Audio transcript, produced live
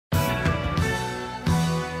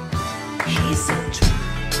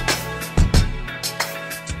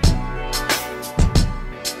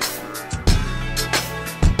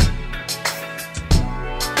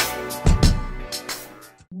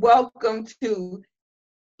welcome to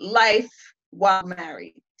Life While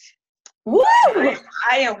Married. Woo!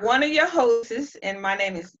 I am one of your hosts, and my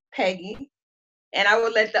name is Peggy, and I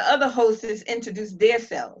will let the other hosts introduce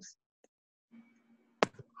themselves.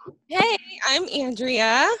 Hey, I'm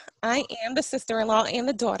Andrea. I am the sister-in-law and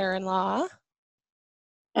the daughter-in-law.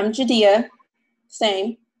 I'm Judea.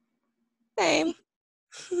 Same. Yeah.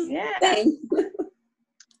 Same.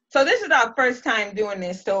 So this is our first time doing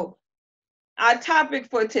this. So our topic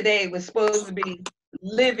for today was supposed to be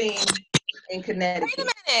living in Connecticut. Wait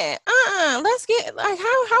a minute. Let's get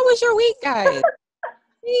how was your week, guys?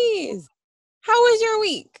 Please. How was your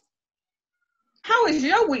week? How was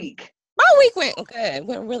your week? My week went good.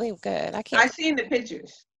 Went really good. I seen the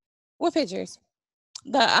pictures. What pictures?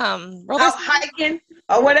 The roller out hiking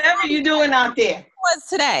or whatever you're doing out there. Was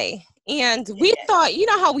today. And we thought, you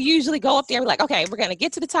know how we usually go up there, we're like, okay, we're gonna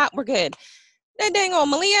get to the top, we're good. That dang old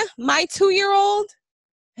Malia, my 2-year-old,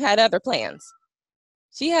 had other plans.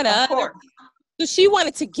 She had so she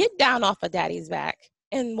wanted to get down off of daddy's back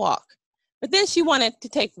and walk. But then she wanted to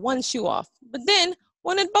take one shoe off, but then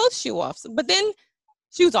wanted both shoes off. But then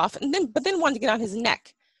shoes off, and then wanted to get on his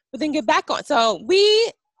neck, but then get back on. So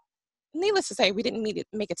needless to say, we didn't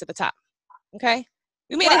make it to the top. Okay?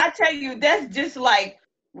 We made it. I tell you, that's just like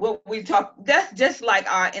what we talk. That's just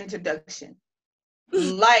like our introduction.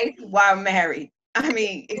 Life while married. I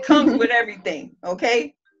mean, it comes with everything.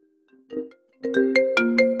 Okay.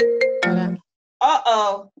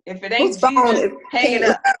 If it ain't Jesus, hang it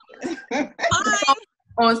up.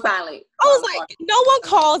 On silent. I was like, no one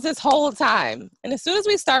calls this whole time, and as soon as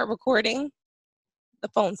we start recording, the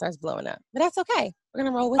phone starts blowing up. But that's okay. We're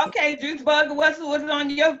gonna roll with it. Okay, Juice Bug, what's on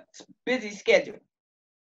your busy schedule?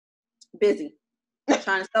 Busy.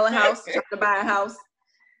 Trying to sell a house, trying to buy a house.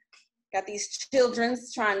 Got these children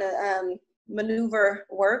trying to maneuver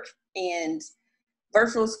work and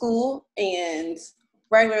virtual school and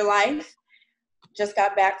regular life. Just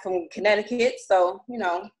got back from Connecticut, so,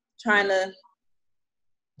 trying to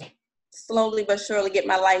slowly but surely get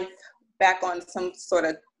my life back on some sort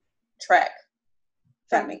of track.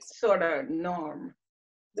 That makes sort of norm.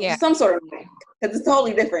 Yeah. Some sort of norm. Because it's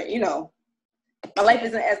totally different, My life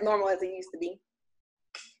isn't as normal as it used to be.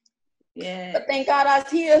 Yeah. But thank God I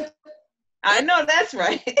was here. I know that's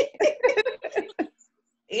right.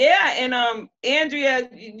 Yeah, and Andrea,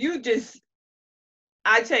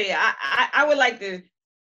 I tell you, I would like to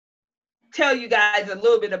tell you guys a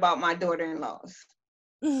little bit about my daughter-in-laws,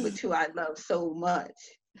 which who I love so much.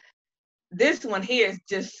 This one here is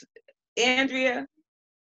just Andrea.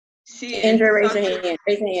 Andrea, raise your hand.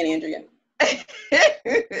 Raise your hand, Andrea.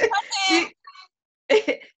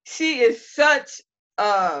 She is such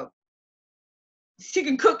she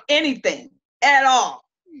can cook anything at all.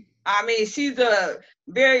 I mean, she's a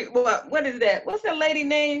very what is that? What's that lady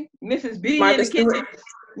name? Mrs. B Martha in the Stewart. kitchen.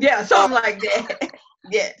 Yeah, something like that.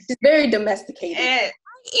 Yes. She's very domesticated. I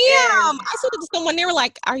said it to someone, they were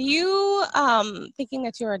like, are you thinking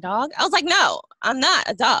that you're a dog? I was like, no, I'm not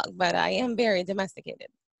a dog, but I am very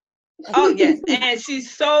domesticated. Oh, yes. And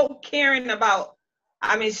she's so caring about,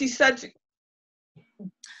 she's such,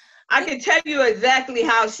 I can tell you exactly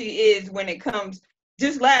how she is when it comes,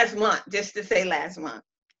 just last month,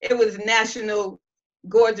 it was National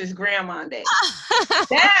Gorgeous Grandma Day.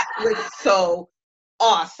 That was so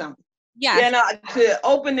awesome. Yeah. To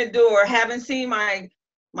open the door, haven't seen my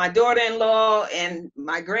daughter-in-law and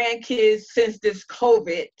my grandkids since this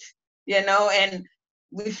COVID, and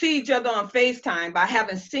we see each other on FaceTime, but I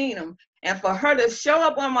haven't seen them. And for her to show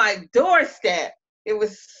up on my doorstep, it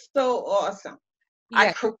was so awesome.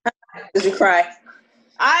 Yeah. Did you cry?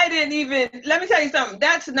 I didn't even, let me tell you something.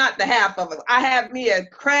 That's not the half of it. I had me a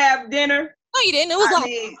crab dinner. No, you didn't. It was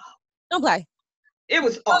don't play. It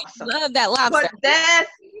was awesome. I love that lobster. But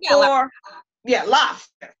that's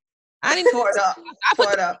lobster. I didn't tore it up. I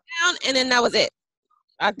put it down, and then that was it.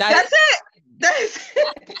 That's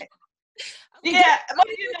it. Yeah, but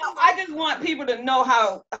I just want people to know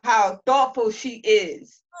how thoughtful she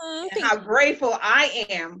is and how grateful I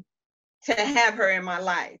am to have her in my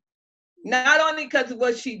life. Not only because of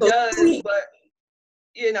what she does, but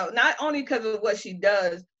not only because of what she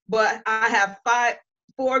does, but I have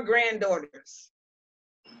 4 granddaughters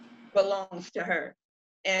belongs to her,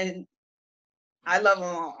 and I love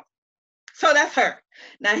them all. So that's her.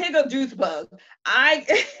 Now here goes Juice Bug. I'd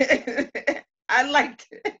like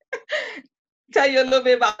to tell you a little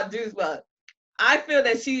bit about Juice Bug. I feel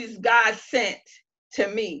that she's God sent to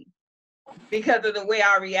me because of the way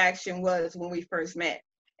our reaction was when we first met.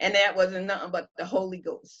 And that wasn't nothing but the Holy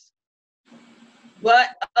Ghost. But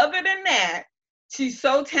other than that, she's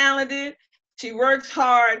so talented. She works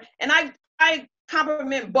hard. And I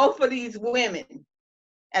compliment both of these women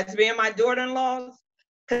as being my daughter-in-laws,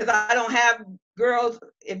 because I don't have girls.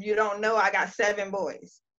 If you don't know, I got 7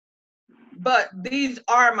 boys. But these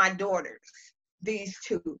are my daughters, these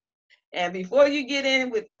 2. And before you get in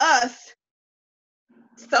with us,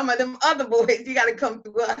 some of them other boys, you got to come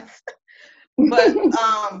through us. But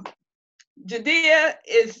Judea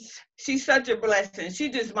she's such a blessing.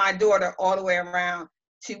 She's just my daughter all the way around.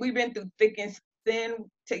 We've been through thick and thin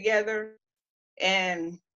together.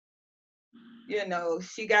 And, you know,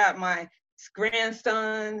 she got my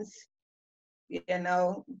grandsons, you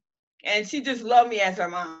know, and she just loved me as her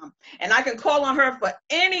mom. And I can call on her for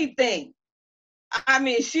anything. I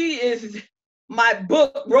mean, she is my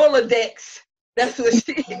book Rolodex. That's what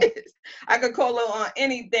she is. I can call her on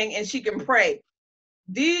anything and she can pray.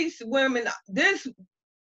 These women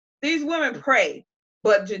pray,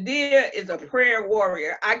 but Judea is a prayer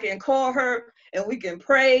warrior. I can call her and we can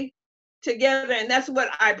pray together. And that's what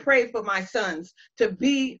I pray for my sons, to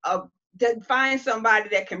find somebody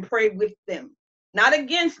that can pray with them, not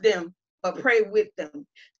against them, but pray with them.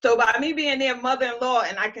 So by me being their mother-in-law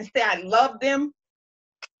and I can say I love them,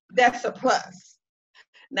 that's a plus.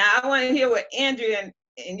 Now I want to hear what Andrea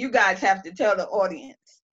and you guys have to tell the audience.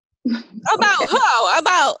 About who?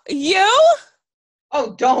 About you?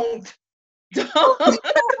 Oh, don't. What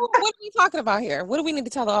are we talking about here? What do we need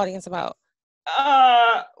to tell the audience about?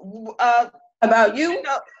 About you? You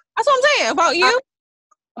know, that's what I'm saying. About you?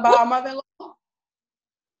 About our mother-in-law?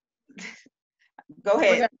 Go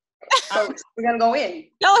ahead. We're gonna go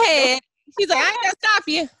in. Go ahead. She's like, I ain't gonna stop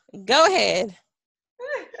you. Go ahead.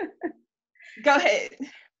 Go ahead.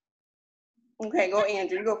 Okay, go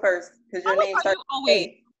Andrew. You go first because your name starts.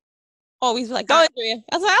 Always be like, go Andrea.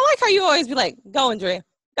 I was like, I like how you always be like, go Andrea.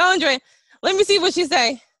 Go Andrea. Let me see what she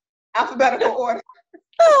say. Alphabetical order.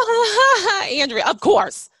 Andrea, of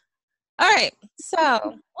course. All right. So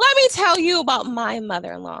let me tell you about my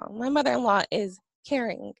mother-in-law. My mother-in-law is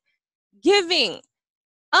caring, giving,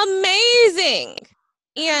 amazing.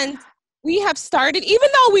 And we have started, even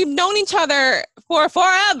though we've known each other for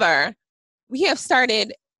forever, we have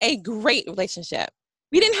started a great relationship.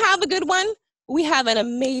 We didn't have a good one. We have an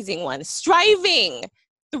amazing one. Thriving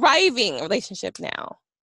relationship now.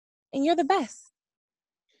 And you're the best.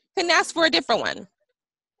 Couldn't ask for a different one.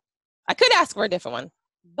 I could ask for a different one,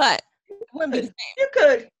 but it wouldn't be the same. You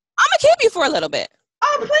could. I'm gonna keep you for a little bit.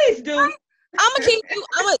 Oh, please do. I'm gonna keep you.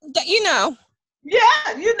 You know.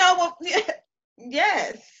 Yeah, you know what? Yeah.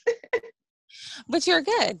 Yes. But you're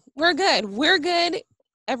good. We're good. We're good.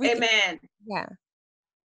 Everything. Amen. Yeah.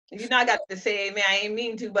 You know, I got to say amen. I ain't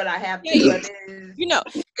mean to, but I have to. Yeah, you know,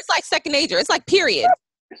 it's like second nature. It's like period.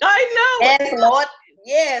 I know. Yes, Lord.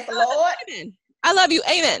 Yes, Lord. Amen. I love you.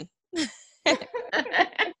 Amen. But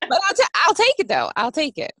I'll take it though. I'll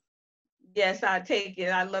take it. Yes, I'll take it.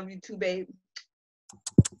 I love you too, babe.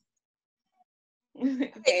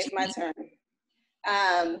 Okay, it's my turn.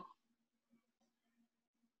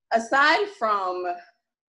 Aside from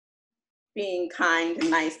being kind and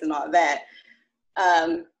nice and all that,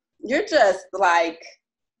 you're just like,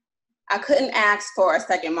 I couldn't ask for a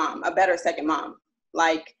second mom, a better second mom.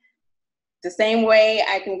 Like the same way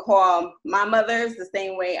I can call my mother's, the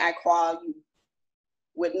same way I call you,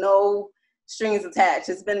 with no strings attached.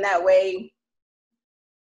 It's been that way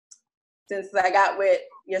since I got with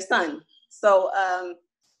your son. So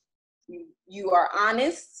you are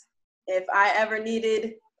honest. If I ever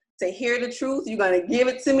needed to hear the truth, you're going to give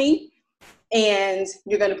it to me, and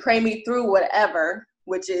you're going to pray me through whatever,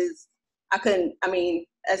 which is,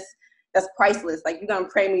 that's priceless. Like, you're going to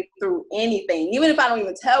pray me through anything. Even if I don't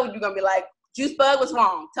even tell you, you're going to be like, Juice Bug, what's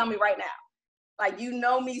wrong? Tell me right now. Like, you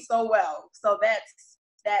know me so well. So that's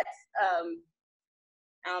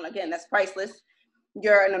again, that's priceless.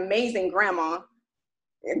 You're an amazing grandma,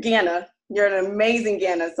 Ganna. You're an amazing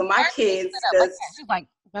Ganna. So my kids just like,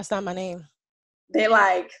 that's not my name. They're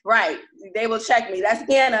like, right. They will check me. That's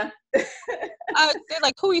Ganna. They're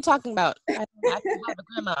like, who are you talking about? I don't have a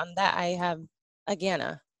grandma on that. I have a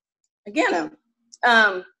Ganna. A Ganna.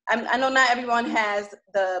 I know not everyone has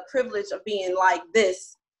the privilege of being like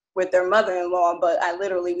this with their mother-in-law, but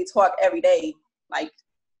we talk every day. Like,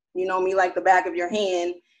 you know me like the back of your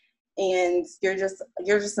hand, and you're just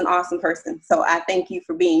an awesome person. So I thank you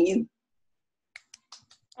for being you.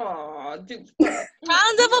 Oh, round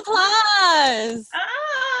of applause.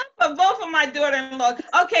 For both of my daughter-in-law.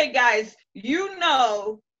 Okay, guys, you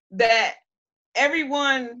know that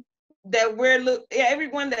everyone that's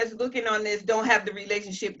looking on this don't have the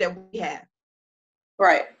relationship that we have.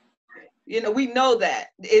 Right. You know, we know that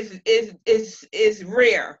is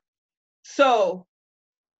rare. So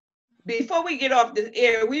before we get off the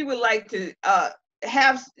air, we would like to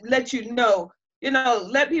let you know,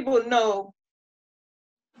 let people know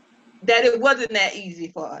that it wasn't that easy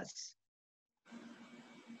for us.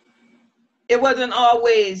 It wasn't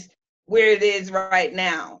always where it is right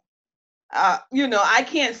now. I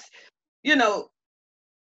can't,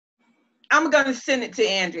 I'm going to send it to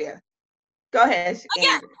Andrea. Go ahead,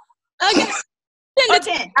 Andrea.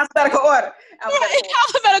 Okay. Alphabetical order.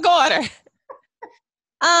 Alphabetical order.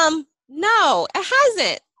 No, it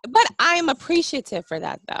hasn't. But I'm appreciative for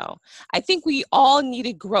that, though. I think we all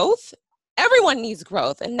needed growth. Everyone needs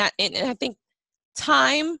growth, and I think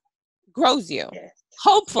time grows you. Yes.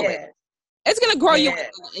 Hopefully, yes. It's gonna grow you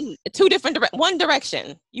in two different one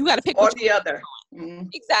direction. You got to pick or the other. Mm-hmm.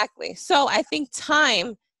 Exactly. So I think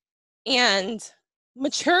time and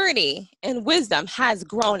maturity and wisdom has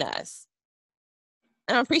grown us.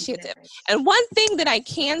 And I'm appreciative. Yes. And one thing that I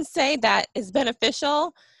can say that is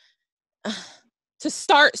beneficial to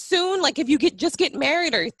start soon, like if you just get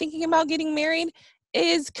married or you're thinking about getting married,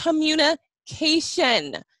 is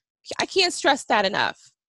communication. I can't stress that enough,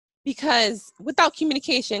 because without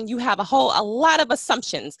communication, you have a lot of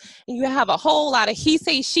assumptions, and you have a whole lot of he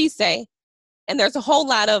say, she say, and there's a whole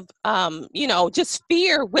lot of, just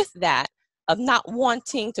fear with that, of not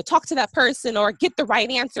wanting to talk to that person or get the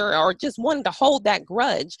right answer, or just wanting to hold that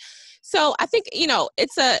grudge. So I think,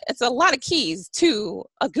 it's a lot of keys to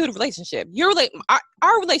a good relationship.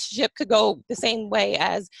 Our relationship could go the same way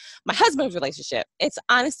as my husband's relationship. It's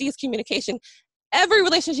honesty, it's communication. Every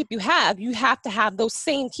relationship you have to have those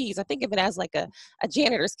same keys. I think of it as like a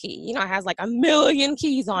janitor's key. It has like a million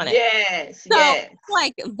keys on it. Yes. So yes.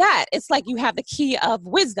 like that, it's like you have the key of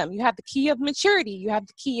wisdom. You have the key of maturity. You have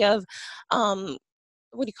the key of,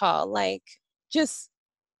 like just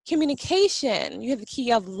communication. You have the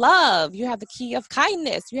key of love. You have the key of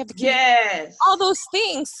kindness. You have the key of all those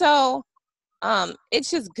things. So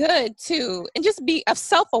it's just good to, and just be of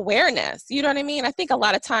self-awareness. You know what I mean? I think a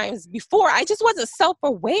lot of times before, I just wasn't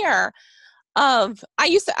self-aware of, I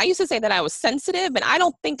used to say that I was sensitive, and I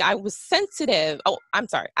don't think I was sensitive. Oh, I'm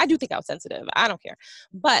sorry. I do think I was sensitive. I don't care.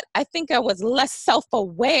 But I think I was less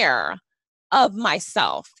self-aware of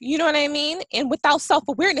myself. You know what I mean? And without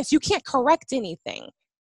self-awareness, you can't correct anything.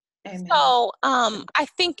 Amen. So I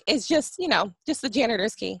think it's just the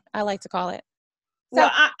janitor's key, I like to call it. So, well,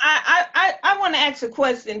 I want to ask a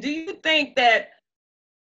question. Do you think that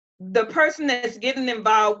the person that's getting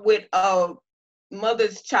involved with a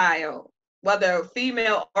mother's child, whether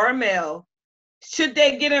female or male, should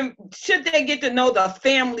they get to know the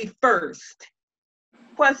family first?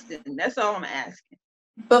 Question. That's all I'm asking.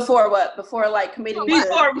 Before what? Before like committing?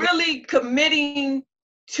 Before really committing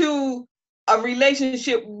to a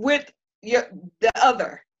relationship with the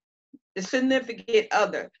significant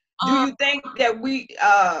other. Do you think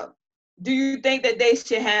that they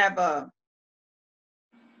should have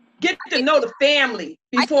get to know the family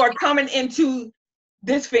before coming into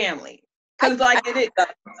this family? Because I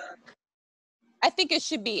think it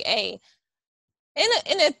should be in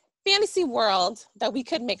a fantasy world that we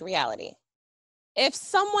could make reality. If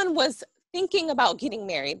someone was thinking about getting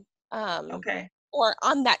married, or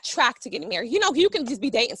on that track to getting married, you can just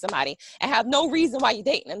be dating somebody and have no reason why you're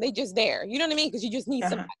dating them. They just there. You know what I mean? Because you just need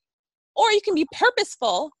somebody. Or you can be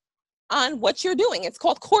purposeful on what you're doing. It's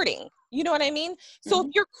called courting. You know what I mean? So if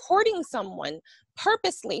you're courting someone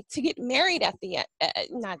purposely to get married at the end,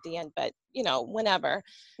 not the end, but whenever,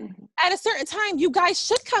 at a certain time, you guys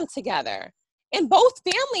should come together, and both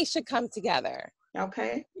families should come together.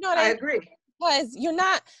 Okay. You know what I agree. Because you're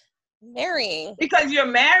not marrying. Because you're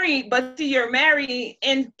married, but you're marrying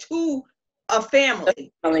into a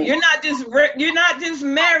family. You're not just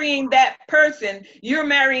marrying that person. You're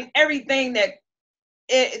marrying everything that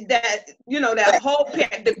whole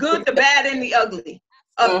the good, the bad, and the ugly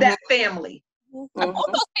of that family. Both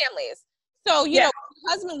those families. So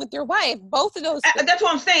husband with your wife, both of those. That's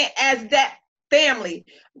what I'm saying. As that family,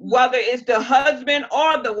 whether it's the husband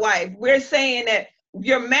or the wife, we're saying that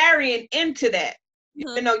you're marrying into that.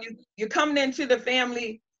 You're coming into the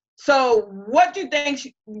family. So what do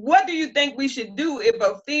you think we should do if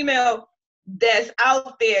a female that's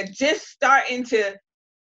out there just starting to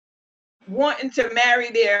wanting to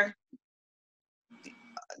marry their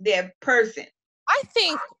person? I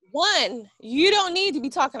think, one, you don't need to be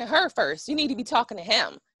talking to her first. You need to be talking to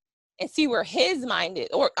him and see where his mind is.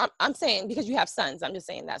 Or I'm saying, because you have sons, I'm just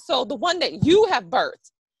saying that. So the one that you have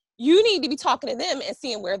birthed, you need to be talking to them and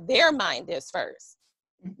seeing where their mind is first.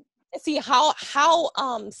 And see how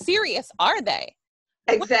serious are they?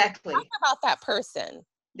 Exactly. Talk about that person.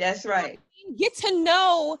 That's right. Get to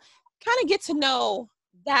know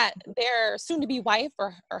that their soon-to-be wife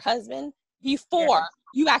or husband before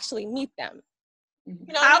you actually meet them.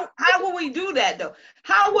 You know, how will we do that though?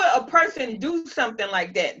 How would a person do something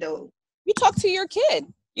like that though? You talk to your kid.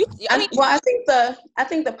 I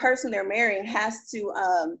think the person they're marrying has to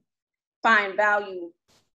find value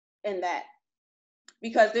in that,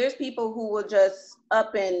 because there's people who will just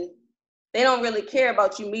up and they don't really care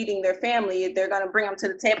about you meeting their family. They're gonna bring them to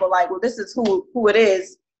the table like, well, this is who it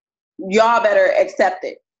is. Y'all better accept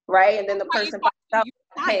it, right? And then the person finds out,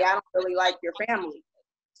 hey, I don't really like your family.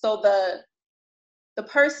 So the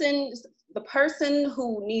person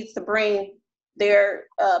who needs to bring their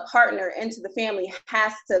partner into the family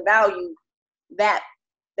has to value that.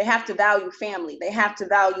 They have to value family. They have to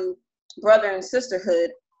value brother and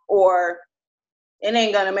sisterhood, or it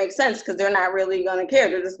ain't gonna make sense, because they're not really gonna care.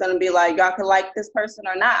 They're just gonna be like, y'all can like this person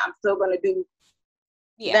or not, I'm still gonna do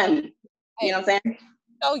them. You know what I'm saying?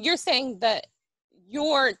 So you're saying that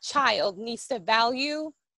your child needs to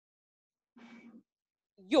value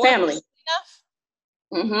your family enough?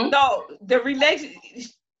 Mm-hmm. No, the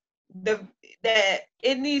relationship, that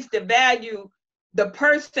it needs to value the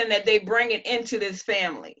person that they bring it into this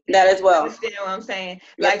family. That as well. Understand what I'm saying?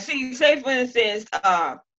 Yep. Like, say for instance,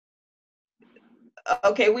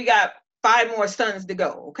 okay, we got 5 more sons to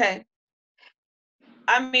go. Okay,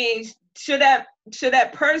 I mean, should that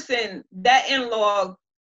person, that in-law,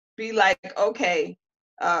 be like, okay,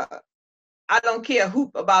 I don't care a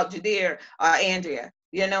hoop about Jadir or Andrea.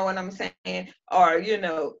 You know what I'm saying? Or, you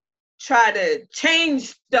know, try to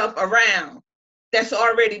change stuff around that's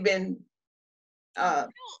already been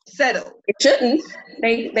settled. It shouldn't.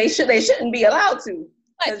 They shouldn't be allowed to.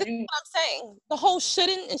 But this is what I'm saying. The whole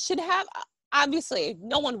shouldn't and should have, obviously,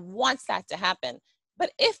 no one wants that to happen.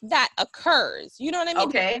 But if that occurs, you know what I mean?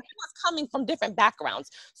 Okay. Everyone's coming from different backgrounds.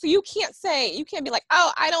 So you can't be like,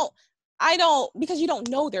 oh, I don't, because you don't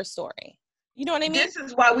know their story. You know what I mean? This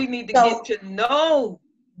is why we need to get to know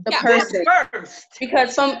the person first.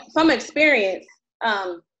 Because from experience,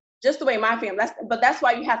 just the way my family, that's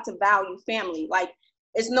why you have to value family. Like,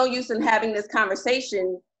 it's no use in having this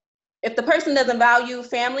conversation. If the person doesn't value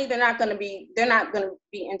family, they're not going to be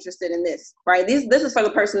interested in this, right? This is for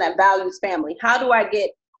the person that values family. How do I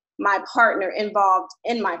get my partner involved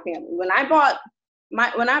in my family? When I bought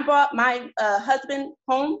my husband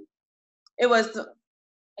home, it was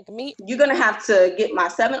like me. You're gonna have to get my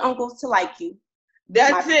 7 uncles to like you.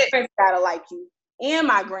 That's my parents gotta like you, and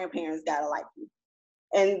my grandparents gotta like you,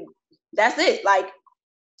 and that's it. Like,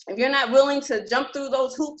 if you're not willing to jump through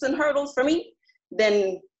those hoops and hurdles for me,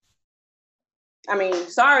 then, I mean,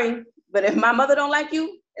 sorry, but if my mother don't like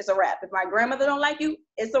you, it's a wrap. If my grandmother don't like you,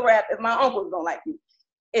 it's a wrap. If my uncles don't like you,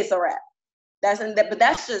 it's a wrap. But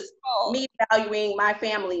that's just me valuing my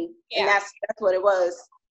family, and that's what it was.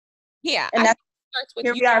 Yeah, and that's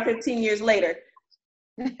here we are 15 years later.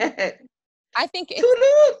 I think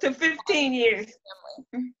it's to 15 years.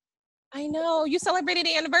 I know. You celebrated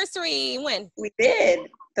the anniversary when? We did,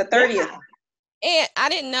 the 30th. Yeah. And I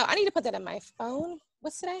didn't know. I need to put that in my phone.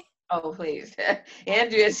 What's today? Oh, please.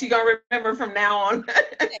 Andrea, she gonna remember from now on.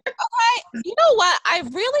 Okay. You know what? I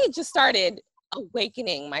really just started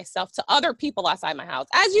awakening myself to other people outside my house.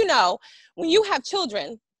 As you know, when you have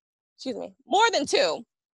children, more than 2,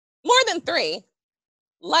 more than 3,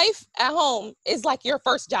 life at home is like your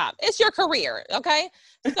first job. It's your career, okay?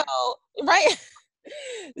 So, right?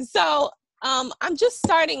 So, I'm just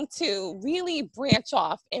starting to really branch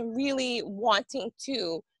off and really wanting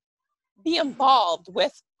to be involved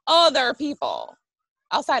with other people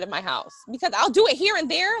outside of my house, because I'll do it here and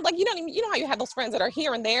there. Like, you know how you have those friends that are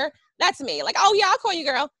here and there? That's me. Like, oh yeah, I'll call you,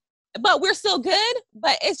 girl. But we're still good,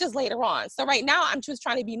 but it's just later on. So right now I'm just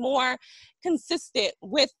trying to be more consistent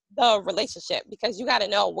with the relationship, because you got to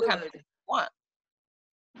know what kind of you want.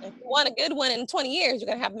 If you want a good one in 20 years, you're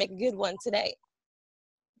going to have to make a good one today.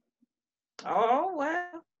 Oh,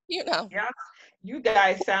 well. You know. Yeah, you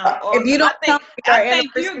guys sound awesome. If you don't I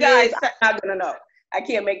think you guys, I'm not going to know. I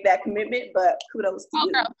can't make that commitment, but kudos to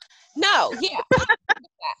you. Girl. No, yeah.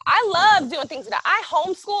 I love doing things like that. I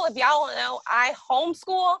homeschool. If y'all don't know, I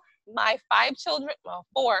homeschool my 5 children, well,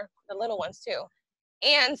 4, the little ones too.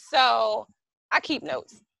 And so I keep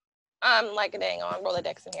notes. I'm like a dang on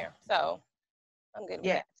Rolodex in here. So I'm good with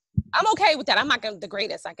that. I'm okay with that. I'm not the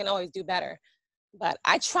greatest. I can always do better. But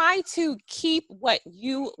I try to keep what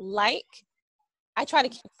you like. I try to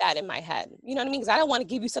keep that in my head. You know what I mean? Because I don't want to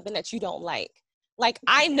give you something that you don't like. Like,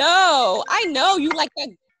 I know you like that.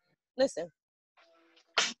 Listen,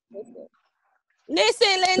 Linda.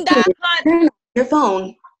 Turn off your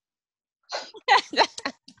phone.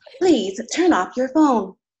 Please turn off your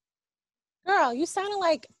phone. Girl, you sounded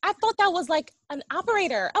like, I thought that was like an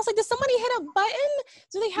operator. I was like, did somebody hit a button?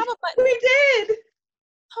 Do they have a button? We did.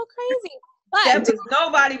 How crazy. That was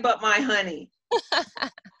nobody but my honey.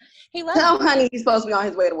 He loves Tell honey he's supposed to be on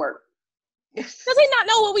his way to work. Does he not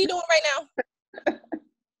know what we're doing right now?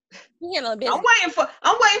 I'm waiting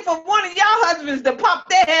for one of y'all husbands to pop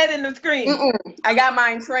their head in the screen. I got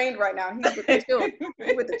mine trained right now. He's with the children.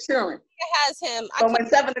 He's with the children. He has him. So when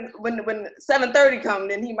 7:30 comes,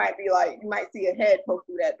 then he might be like, you might see a head poke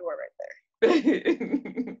through that door right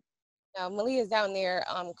there. No, Malia's down there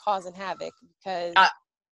causing havoc because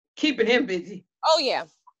keeping him busy. Oh yeah.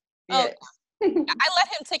 Oh, I let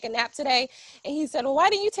him take a nap today, and he said, "Well, why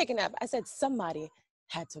didn't you take a nap?" I said, "Somebody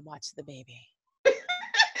had to watch the baby.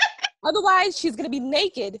 Otherwise, she's gonna be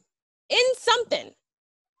naked in something."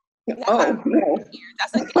 That's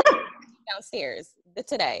like downstairs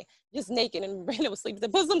today, just naked, and Brandon was sleeping.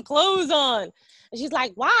 Said, "Put some clothes on," and she's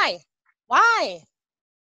like, "Why? Why?"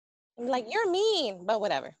 I'm like, "You're mean," but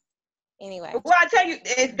whatever. Anyway. Well, I tell you,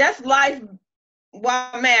 that's life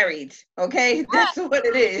while married. Okay, that's what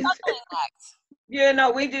it is. You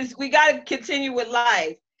know, we got to continue with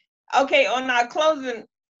life. Okay, on our closing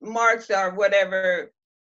marks or whatever,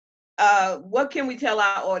 what can we tell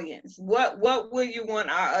our audience? What will you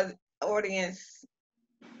want our audience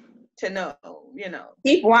to know? You know,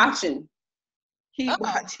 keep watching. Keep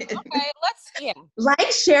watching. Okay,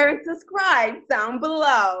 like, share, and subscribe down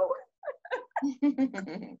below.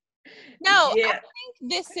 No, I think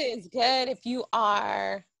this is good if you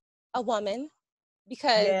are a woman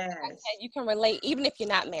because you can relate even if you're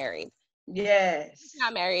not married. Yes. If you're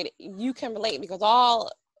not married, you can relate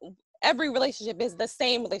because every relationship is the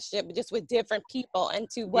same relationship, but just with different people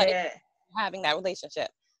into what having that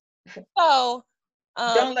relationship. So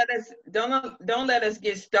don't let us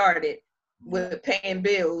get started with paying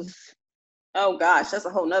bills. Oh gosh, that's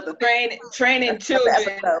a whole nother training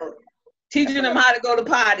children, teaching them how to go to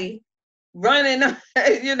potty. Running,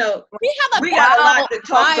 you know, we got a lot to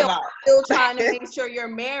talk about. Still trying to make sure your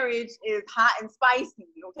marriage is hot and spicy,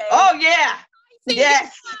 okay? Oh yeah,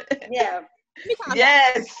 yes, yeah,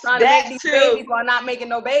 yes. Trying to make these babies while not making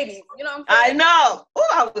no babies. You know what I'm saying? I know.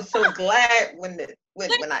 Oh, I was so glad when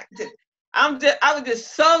I was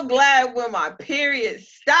just so glad when my period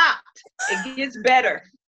stopped. It gets better.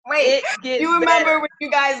 Wait, you remember when you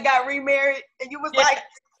guys got remarried and you was like,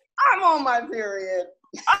 I'm on my period.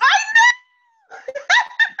 I know.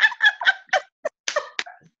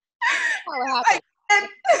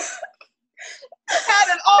 Had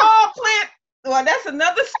it all planned. Well, that's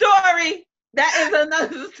another story. That is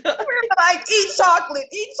another story. We're like, eat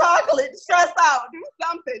chocolate, stress out, do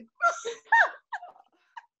something.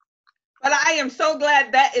 But I am so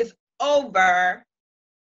glad that is over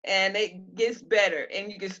and it gets better and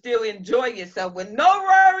you can still enjoy yourself with no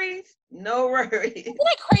worries. No worries. Isn't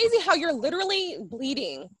it crazy how you're literally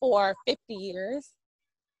bleeding for 50 years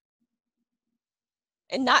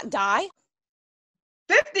and not die?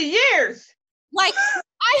 50 years? Like,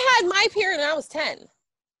 I had my period when I was 10.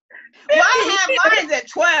 Well, I had mine at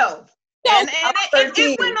 12. So, and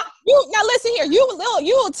it went up. Now listen here, you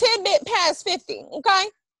a tidbit past 50,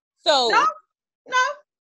 okay? So No.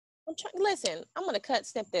 Listen, I'm gonna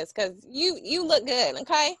snip this because you look good,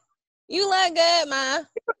 okay? You look good, ma.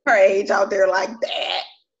 Her age out there like that.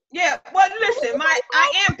 Yeah, well, listen, I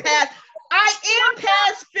am past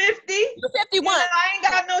 50. You're 51. You know, I ain't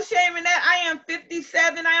got no shame in that. I am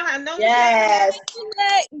 57. I don't have no shame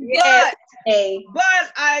in that.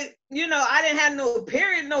 But I didn't have no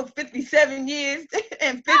period, no 57 years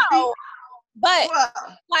and 50. No, but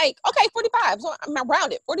like, okay, 45. So I'm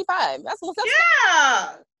around it. 45. That's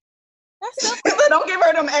yeah. That's don't give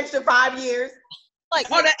her them extra 5 years. Like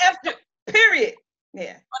for the extra period.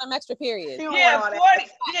 Yeah. For them extra period. Yeah, 40.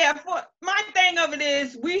 Yeah, my thing of it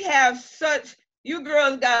is you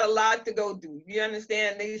girls got a lot to go through. You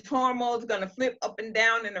understand? These hormones gonna flip up and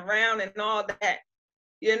down and around and all that,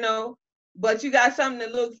 you know. But you got something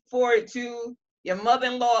to look forward to. Your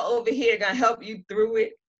mother-in-law over here gonna help you through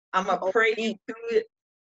it. I'm gonna pray you through it.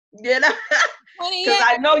 You know, because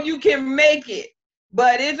I know you can make it.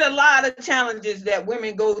 But it's a lot of challenges that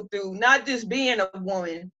women go through, not just being a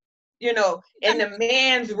woman, you know, in the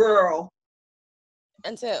man's world.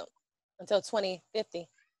 Until 2050,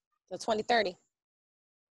 until 2030.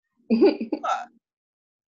 I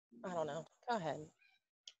don't know. Go ahead.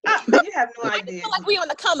 You have no idea. I feel like we on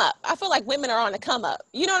the come up. I feel like women are on the come up.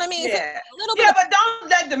 You know what I mean? Yeah. So a little bit but don't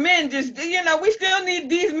let the men just, we still need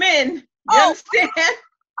these men. You understand? I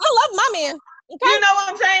love my man. Okay. You know what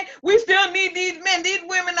I'm saying? We still need these men, these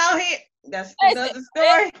women out here. That's another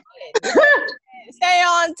story. Stay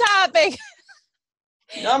on topic.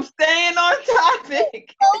 I'm staying on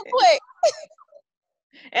topic. So quick.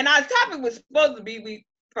 And our topic was supposed to be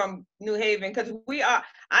from New Haven because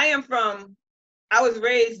I am from I was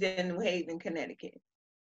raised in New Haven, Connecticut.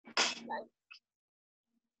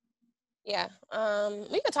 Yeah.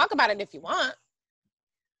 We could talk about it if you want.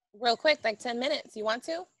 Real quick, like 10 minutes. You want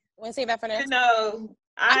to? Want to save that for next?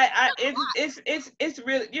 It's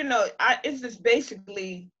really, it's just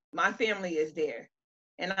basically my family is there,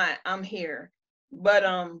 and I'm here. But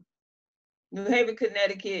New Haven,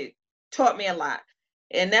 Connecticut taught me a lot,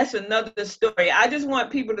 and that's another story. I just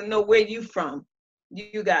want people to know where you from.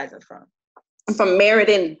 You guys are from. I'm from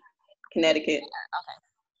Meriden, Connecticut. Okay.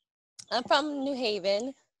 I'm from New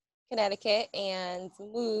Haven, Connecticut, and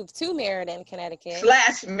moved to Meriden, Connecticut.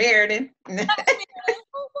 / Meriden. Nah,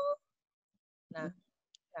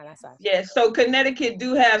 that's not. Yeah, so Connecticut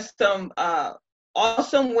do have some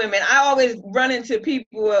awesome women. I always run into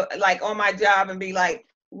people like on my job and be like,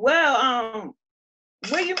 well,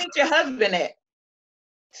 where you meet your husband at?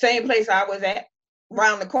 Same place I was at,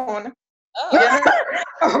 around the corner. Oh.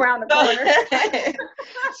 Around the corner.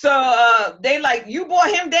 So they like, you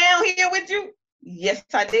brought him down here with you? Yes,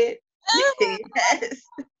 I did.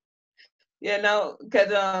 Yes.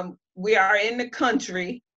 Because we are in the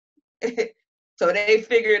country. So they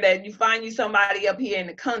figure that you find you somebody up here in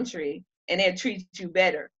the country and they'll treat you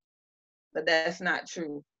better. But that's not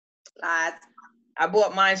true. I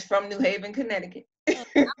bought mine from New Haven, Connecticut.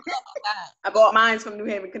 I bought mine from New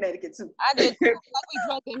Haven, Connecticut too. I did. We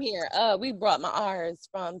brought them here. We brought ours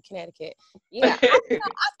from Connecticut. Yeah. I think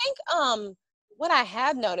what I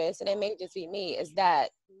have noticed, and it may just be me, is that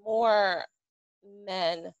more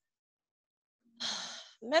men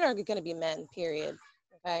are going to be men, period.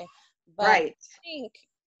 Okay. But right. I think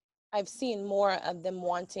I've seen more of them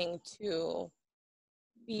wanting to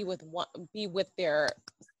be with their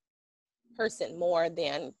person more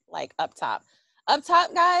than like up top. Up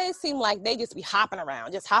top guys seem like they just be hopping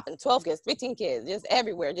around, just hopping 12 kids, 15 kids, just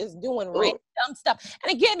everywhere, just doing dumb stuff.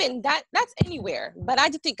 And again, that's anywhere, but I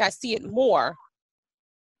just think I see it more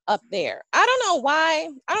up there. I don't know why.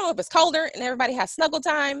 I don't know if it's colder and everybody has snuggle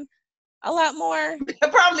time a lot more.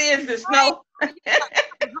 It probably is the snow.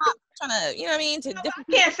 Trying to, you know what I mean? I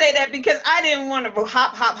can't say that because I didn't want to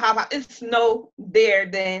hop. It's snow there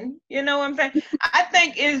then. You know what I'm saying? I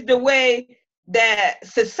think it's the way that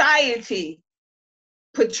society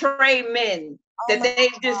portray men, that they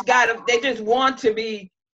just want to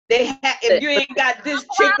be, if you ain't got this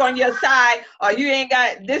chick on your side or you ain't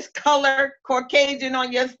got this color Caucasian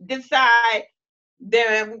on this side,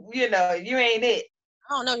 then you ain't it.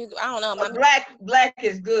 I don't know. Black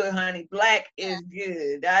is good, honey. Black is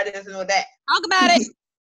good. I just know that. Talk about it.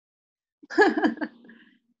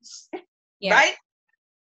 Yeah. Right?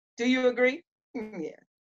 Do you agree? Yeah.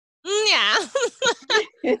 Yeah.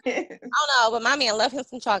 I don't know, but my man love him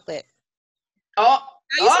some chocolate. I'm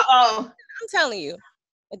telling you,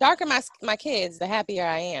 the darker my kids, the happier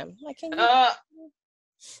I am. Like,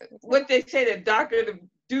 what they say, the darker the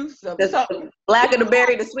juice, the blacker the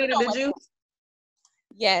berry, the sweeter the juice.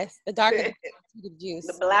 Yes, the darker the juice.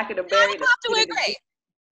 The blacker the berry, the sweeter the juice.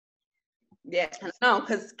 Yeah. No,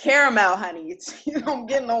 because caramel, honey, you don't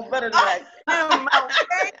get no better than that. Caramel.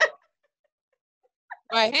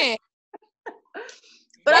 Right.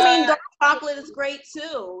 But I mean, dark chocolate is great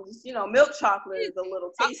too. Just, milk chocolate is a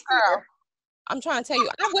little tastier. I'm trying to tell you,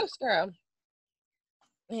 I'm a whips girl.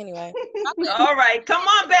 Anyway. All right, come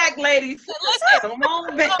on back, ladies. Come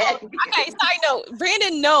on back. Okay, side note.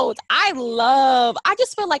 Brandon knows I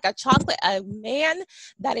just feel like a man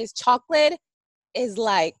that is chocolate is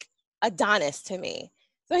like Adonis to me.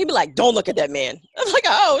 So he'd be like, don't look at that man. I'm like,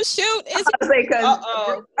 oh, shoot.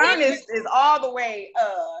 Because Ernest is all the way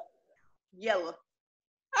yellow.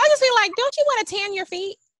 I just feel like, don't you want to tan your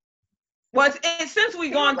feet? Well, since we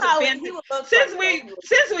gone to since we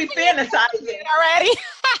fantasizing already,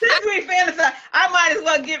 since we fantasize, I might as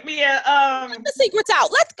well get me a Let the secrets out.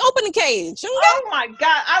 Let's open the cage. Oh my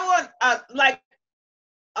God, I want like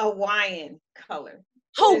a Hawaiian color.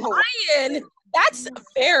 Hawaiian. That's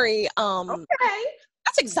very okay.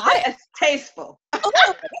 That's exotic. That's tasteful. Oh,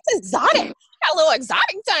 that's exotic. Got a little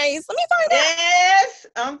exotic taste. Let me find out. Yes,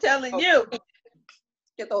 I'm telling you.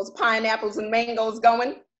 Get those pineapples and mangoes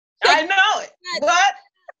going. I know it, but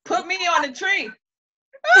put me on the tree.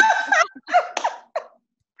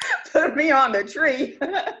 Put me on the tree.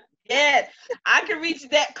 Yeah, I can reach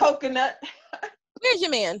that coconut. Where's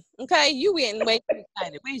your man? Okay, you getting way too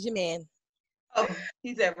excited. Where's your man? Oh,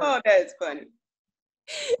 he's at work. Oh, that's funny.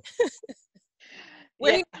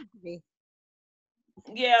 Where he needs to be.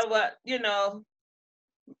 Yeah, well,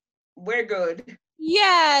 we're good.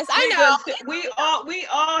 Yes, I know. We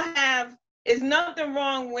all have. There's nothing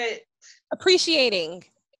wrong with appreciating,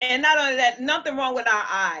 and not only that, nothing wrong with our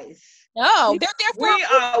eyes. No, they're there for we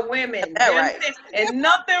are women. Right. And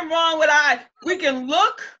nothing wrong with we can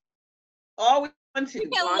look all we want to. We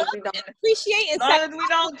can look and appreciate as long as we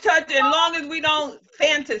don't touch it, as long as we don't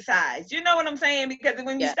fantasize. You know what I'm saying? Because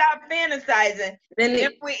when you stop fantasizing,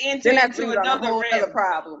 then we enter into another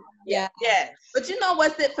problem. Yeah. Yes. But you know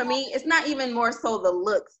what's it for me? It's not even more so the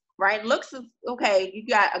looks, right? Looks is okay. You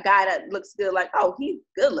got a guy that looks good, like, oh, he's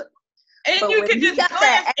good looking. And but you can just got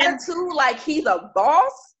that attitude like he's a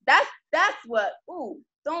boss. That's what. Ooh,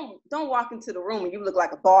 don't walk into the room and you look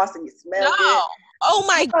like a boss and you smell good. Oh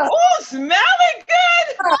my God. Oh, smelling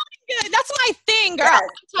good. Good. That's my thing, girl. Yes,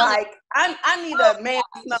 like I need a man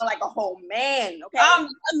to smell like a whole man. Okay. A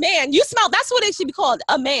man. You smell. That's what it should be called.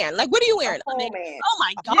 A man. Like, what are you wearing? A man. Oh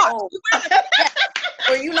my God.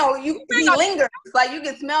 Or he lingers. Like you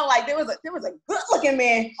can smell like there was a good looking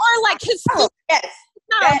man. Or like his. Yes.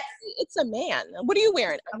 No, it's a man. What are you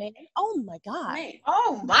wearing? A man. Oh my God. Man.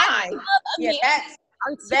 Oh my.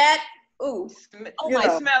 That. Ooh. It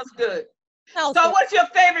smells good. So what's your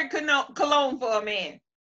favorite cologne for a man?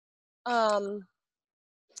 I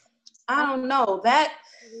don't know. That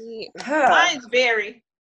mine's berry.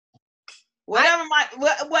 Whatever my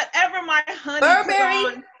honey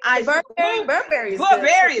Burberry.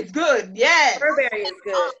 Burberry is good. Yes. Burberry is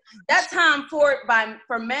good. That Tom Ford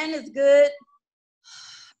for men is good.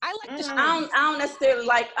 I like the. I don't necessarily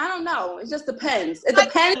like. I don't know. It just depends. It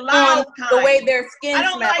depends on the way their skin smells. I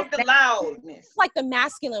don't like the loudness. It's like the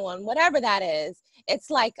masculine one, whatever that is. It's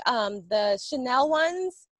like the Chanel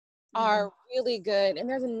ones are really good, and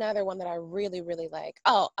there's another one that I really really like.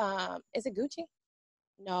 Oh, is it Gucci?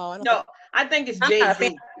 No, I don't. No, I think it's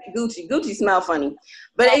Jay-Z. Gucci. Gucci smell funny,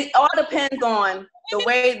 but it all depends on the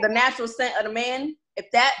way the natural scent of the man. If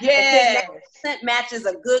his natural scent matches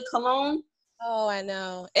a good cologne. Oh, I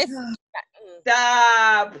know. It's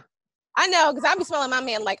stop. I know, because I be smelling my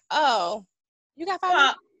man like, oh, you got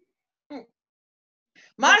 5 minutes?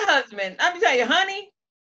 My husband, I'm tell you, honey,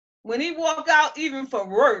 when he walk out even for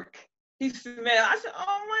work, he smell. I said,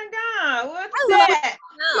 oh my God, what's that?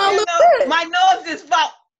 My nose just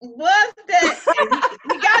felt, what's that?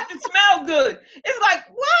 he got to smell good. It's like,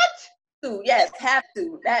 what? Yes, have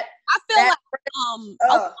to. I feel like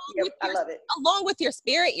I love it. Along with your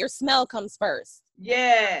spirit, your smell comes first.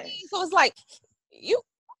 Yes. So it's like you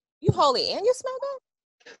holy and you smell good.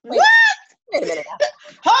 What? Wait a minute.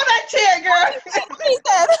 Hold that chair, girl. He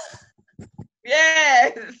said.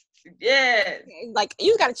 Yes. Like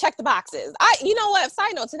you got to check the boxes. You know what?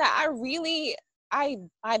 Side note to that, I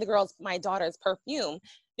buy the girls my daughter's perfume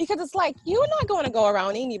because it's like you're not going to go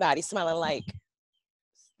around anybody smelling like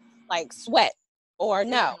sweat or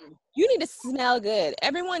no. You need to smell good.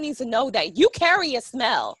 Everyone needs to know that you carry a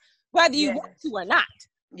smell, whether you want to or not.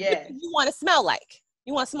 Yeah. You want to smell like.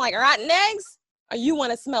 You want to smell like rotten eggs, or you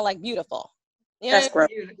want to smell like beautiful. You know? That's gross.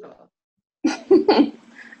 Beautiful.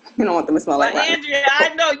 You don't want them to smell like Andrea,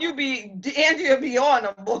 I know Andrea be on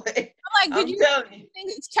them, boy. I'm like, telling you.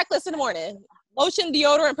 Checklist in the morning. Lotion,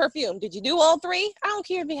 deodorant, perfume. Did you do all 3? I don't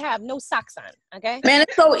care if you have no socks on. Okay. Man,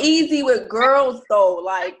 it's so easy with girls though.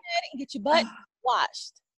 Like, get your butt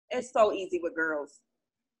washed. It's so easy with girls.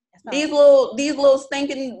 These little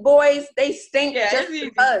stinking boys, they stink just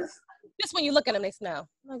because. Just when you look at them, they smell.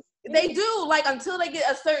 They do. Like until they get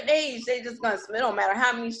a certain age, they just gonna smell. No matter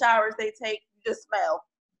how many showers they take, you just smell.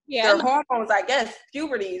 Yeah. Their hormones, I guess,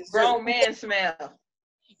 puberty is grown man smell.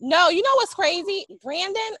 No, you know what's crazy?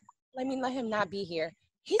 Brandon, let him not be here.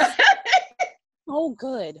 He's so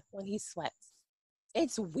good when he sweats.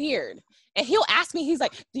 It's weird. And he'll ask me, he's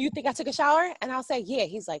like, do you think I took a shower? And I'll say, yeah.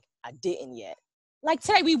 He's like, I didn't yet. Like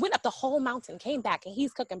today, we went up the whole mountain, came back, and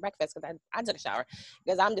he's cooking breakfast because I took a shower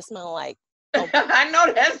because I'm just smelling like. Oh, I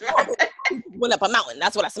know that's right. Went up a mountain.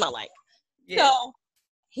 That's what I smell like. Yeah. So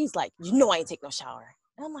he's like, I ain't take no shower.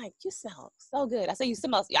 And I'm like, you smell so good. I said, you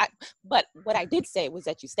smell. But what I did say was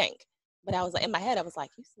that you stink. But I was like, in my head, I was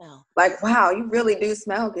like, you smell. Like, wow, you really do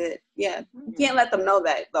smell good. Yeah. You can't let them know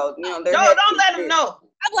that, though. Don't let them know.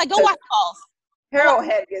 I'm like, go wash balls. Harold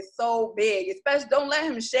head gets so big. Especially, don't let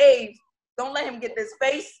him shave. Don't let him get this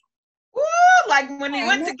face. Woo, like when he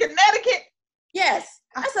went to Connecticut. Yes.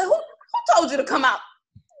 I said, who told you to come out?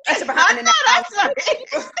 I know that's right.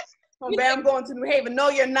 Oh, man, I'm going to New Haven. No,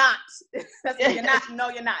 you're not. That's what you're not. No,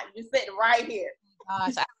 you're not. You're sitting right here.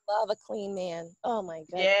 Gosh, I love a clean man. Oh my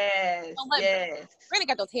god. Yes. Brandon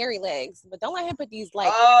got those hairy legs, but don't let him put these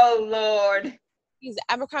like. Oh Lord. These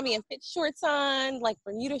Abercrombie and Fitch shorts on, like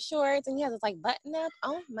Bermuda shorts, and he has this like button up.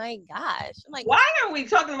 Oh my gosh! I'm like, why are we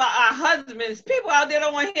talking about our husbands? People out there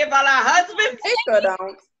don't want to hear about our husbands. They sure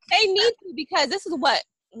don't. They need to, because this is what,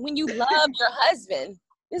 when you love your husband,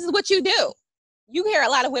 this is what you do. you hear a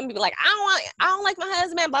lot of women be like, I don't like my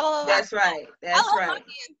husband, blah, blah, blah. That's right. That's right.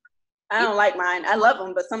 I don't like mine. I love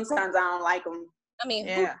them, but sometimes I don't like them. I mean,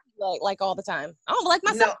 yeah. like all the time. I don't like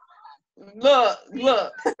myself. No.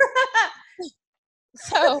 Look.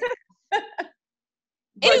 So.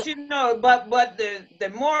 But but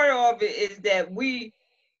the moral of it is that we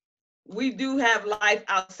do have life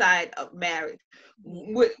outside of marriage,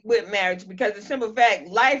 with marriage, because the simple fact,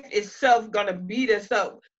 life itself gonna beat us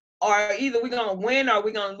up, or either we're gonna win or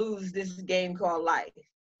we're gonna lose this game called life.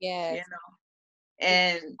 Yeah. You know,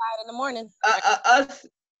 and in the morning, us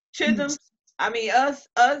Chisholms,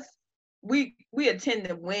 we intend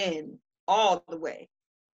to win all the way.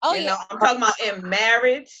 Oh, you know, I'm talking about in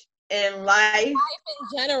marriage, in life in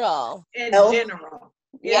general. You know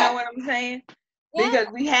what I'm saying? Yeah. Because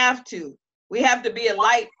we have to be a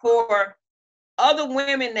light for other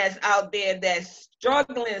women that's out there that's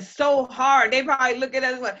struggling so hard. They probably look at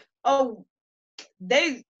us like, oh,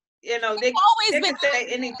 they always can say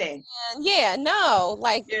anything. Yeah, no,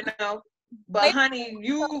 like, but honey,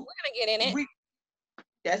 we're gonna get in it.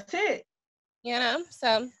 That's it.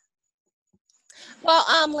 So. Well,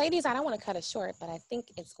 ladies, I don't want to cut it short, but I think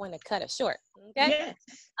it's going to cut it short. Okay. Yes.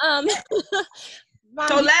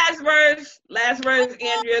 So last words,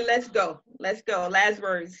 Andrea. Let's go. Last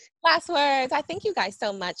words. I thank you guys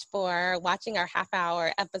so much for watching our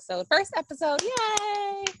half-hour episode. First episode,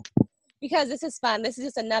 yay! Because this is fun. This is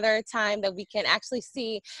just another time that we can actually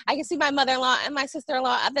see. I can see my mother-in-law and my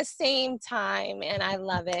sister-in-law at the same time, and I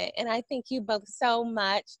love it. And I thank you both so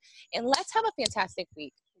much. And let's have a fantastic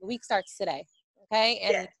week. The week starts today. Okay,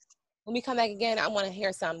 and when we come back again, I want to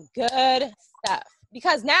hear some good stuff,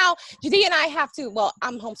 because now Judea and I have to, well,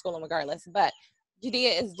 I'm homeschooling regardless, but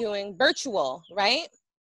Judea is doing virtual, right?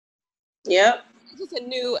 Yep. It's just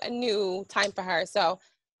a new time for her. So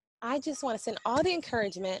I just want to send all the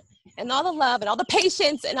encouragement and all the love and all the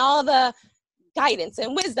patience and all the guidance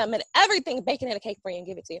and wisdom and everything, baking in a cake for you and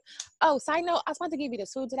give it to you. Oh, side note, I was about to give you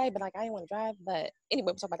this food today, but like I didn't want to drive. But anyway,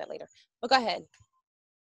 we'll talk about that later. But go ahead.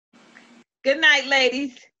 Good night,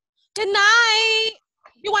 ladies. Good night.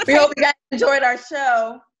 We hope you guys enjoyed our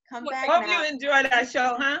show. Come back. Hope you enjoyed our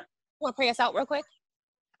show, huh? Want to pray us out real quick?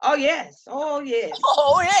 Oh yes. Oh yes.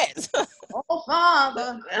 Oh yes. Oh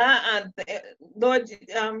Father. Lord,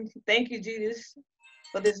 thank you, Jesus,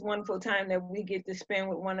 for this wonderful time that we get to spend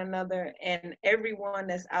with one another and everyone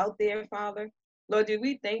that's out there, Father. Lord,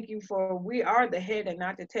 we thank you for we are the head and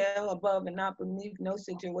not the tail, above and not beneath, no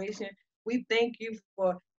situation. We thank you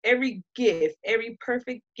for every gift, every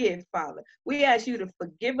perfect gift, Father. We ask you to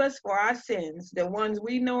forgive us for our sins, the ones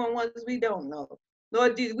we know and ones we don't know.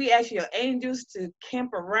 Lord Jesus, we ask your angels to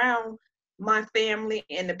camp around my family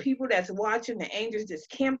and the people that's watching, the angels just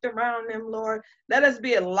camped around them, Lord. Let us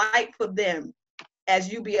be a light for them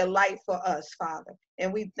as you be a light for us, Father.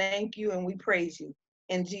 And we thank you and we praise you.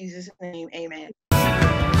 In Jesus' name, amen.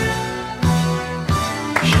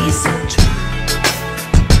 He's so